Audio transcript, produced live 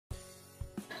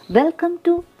Welcome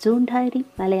to June Diary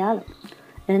Malayalam.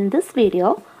 In this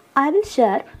video, I will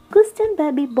share Christian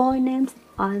baby boy names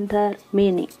and their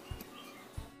meaning.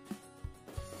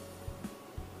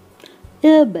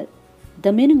 Abel.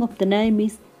 The meaning of the name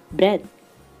is bread.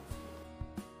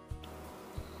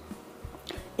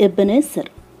 Ebenezer,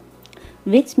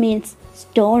 which means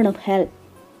stone of help.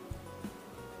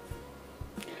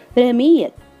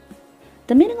 Remiel.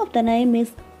 The meaning of the name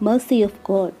is mercy of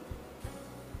God.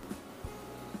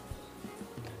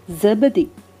 Zebedee,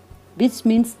 which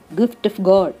means gift of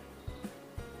God.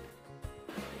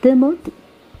 Timothy,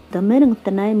 the meaning of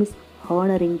the name is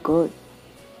honoring God.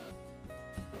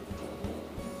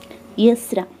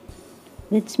 Ezra,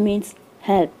 which means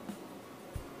help.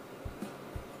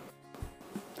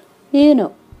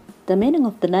 Enoch, the meaning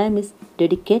of the name is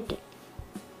dedicated.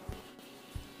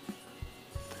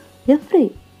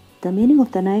 Ephraim, the meaning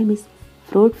of the name is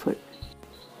fruitful.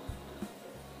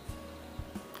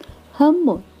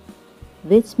 Hammon,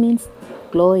 which means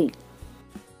glowing.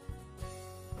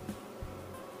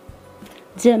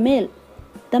 Jamel,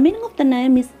 the meaning of the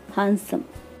name is handsome.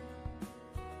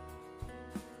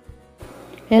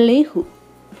 Elihu,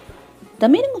 the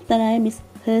meaning of the name is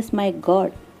He is my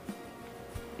God.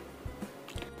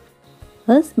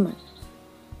 Asman,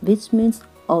 which means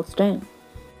of strength.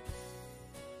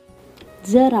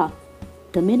 Zerah,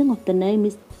 the meaning of the name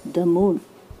is the moon.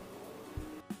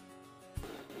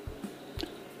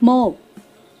 Moab,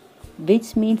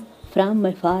 which means from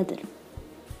my father.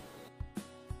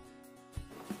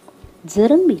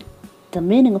 Jeremiah, the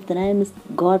meaning of the name is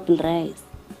God will rise.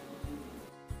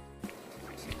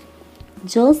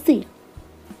 Josiah,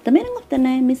 the meaning of the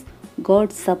name is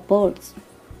God supports.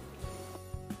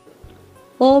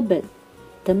 Obed,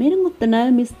 the meaning of the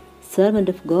name is servant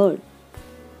of God.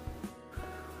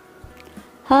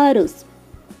 Harus,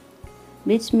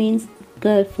 which means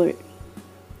careful.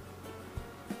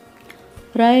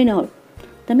 Reinhold,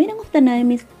 the meaning of the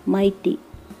name is mighty.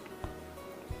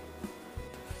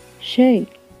 Shade,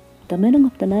 the meaning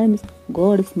of the name is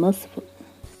God is merciful.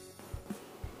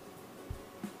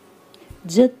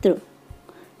 Jethro,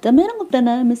 the meaning of the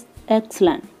name is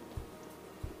excellent.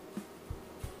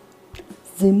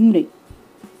 Zimri,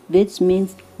 which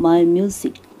means my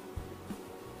music.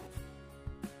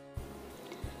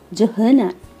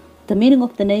 Johanan, the meaning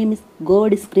of the name is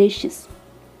God is gracious.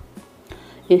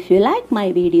 If you like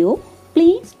my video,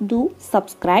 please do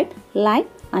subscribe, like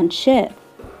and share.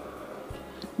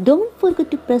 Don't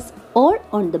forget to press all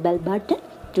on the bell button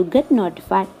to get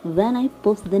notified when I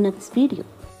post the next video.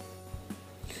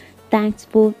 Thanks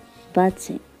for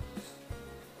watching.